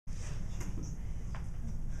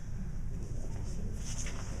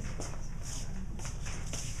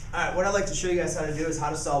Alright, what I'd like to show you guys how to do is how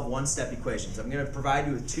to solve one-step equations. I'm going to provide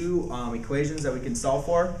you with two equations that we can solve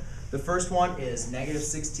for. The first one is negative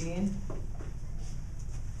 16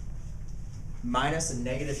 minus a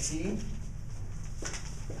negative t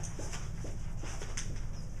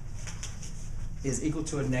is equal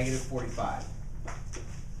to a negative 45.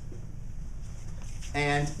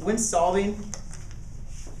 And when solving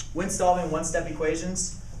one-step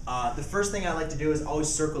equations, the first thing I like to do is always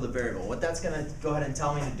circle the variable. What that's going to go ahead and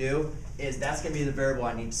tell me to do is that's going to be the variable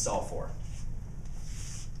I need to solve for.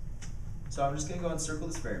 So I'm just going to go and circle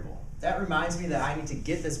this variable. That reminds me that I need to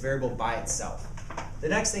get this variable by itself. The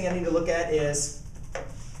next thing I need to look at is,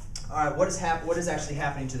 all right, what is actually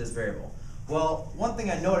happening to this variable? Well, one thing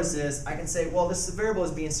I notice is I can say, well, this variable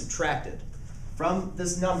is being subtracted. From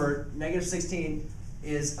this number, negative 16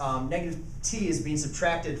 is, negative t is being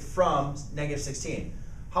subtracted from negative 16.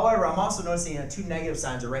 However, I'm also noticing that two negative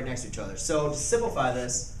signs are right next to each other. So to simplify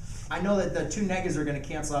this, I know that the two negatives are going to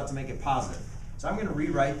cancel out to make it positive. So I'm going to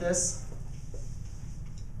rewrite this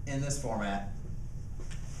in this format.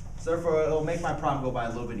 So therefore, it'll make my problem go by a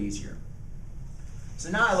little bit easier. So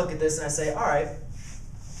now I look at this and I say, all right,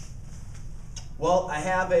 well, I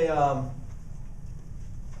have a,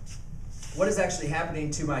 what is actually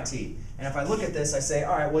happening to my t? And if I look at this, I say,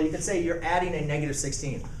 all right, well, you could say you're adding a negative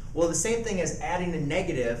 16. Well, the same thing as adding a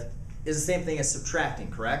negative is the same thing as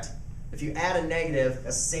subtracting, correct? If you add a negative,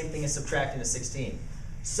 that's the same thing as subtracting a 16.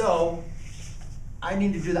 So I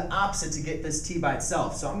need to do the opposite to get this t by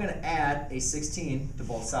itself. So I'm going to add a 16 to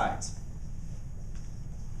both sides.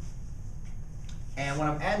 And when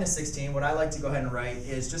I'm adding a 16, what I like to go ahead and write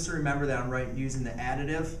is just to remember that I'm using the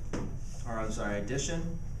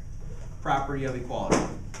addition property of equality.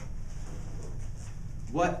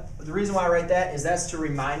 The reason why I write that is that's to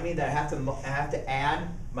remind me that I have to add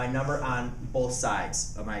my number on both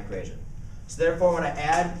sides of my equation. So therefore, when I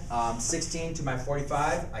add 16 to my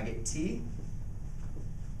 45, I get t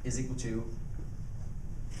is equal to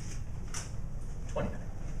 29.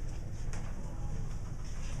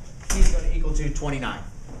 T is going to equal to 29.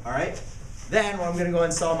 All right. Then I'm going to go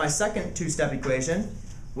and solve my second two-step equation,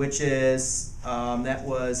 which is that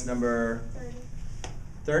was number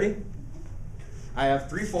 30. I have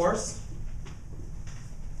 3/4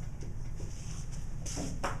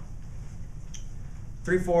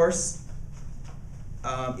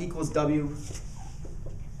 equals w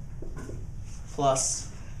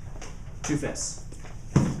plus 2/5.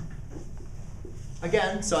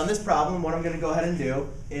 Again, so on this problem, what I'm going to go ahead and do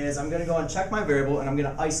is I'm going to go and check my variable and I'm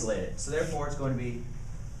going to isolate it. So therefore, it's going to be,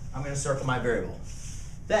 I'm going to circle my variable.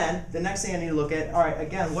 Then, the next thing I need to look at, all right,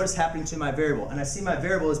 again, what is happening to my variable? And I see my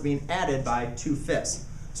variable is being added by 2/5.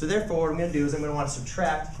 So therefore, what I'm going to do is I'm going to want to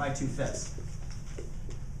subtract my 2/5.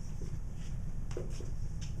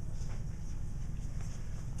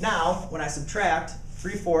 Now, when I subtract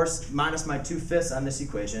 3/4 minus my 2/5 on this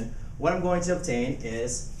equation, what I'm going to obtain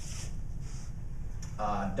is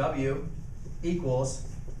w equals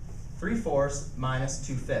 3/4 minus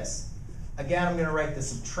 2/5. Again, I'm going to write the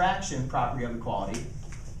subtraction property of equality.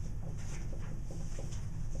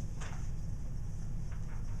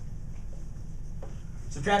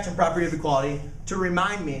 Subtraction property of equality to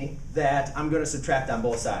remind me that I'm going to subtract on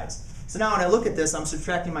both sides. So now when I look at this, I'm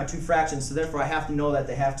subtracting my two fractions, so therefore I have to know that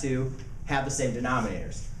they have to have the same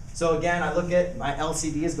denominators. So again, I look at my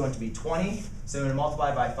LCD is going to be 20, so I'm going to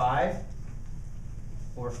multiply by 5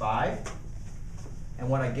 over 5. And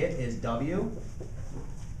what I get is w.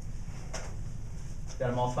 Got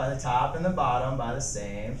to multiply the top and the bottom by the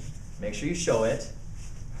same. Make sure you show it.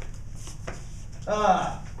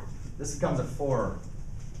 This becomes a 4.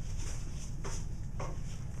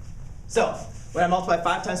 So, when I multiply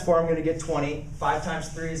 5 times 4, I'm going to get 20. 5 times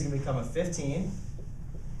 3 is going to become a 15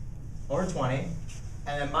 over 20.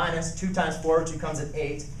 And then minus 2 times 4, which becomes an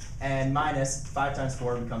 8. And minus 5 times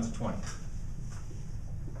 4 becomes a 20.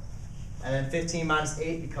 And then 15 minus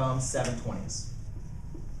 8 becomes 7/20.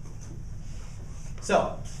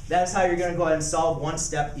 So, that's how you're going to go ahead and solve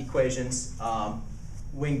one-step equations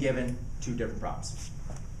when given two different problems.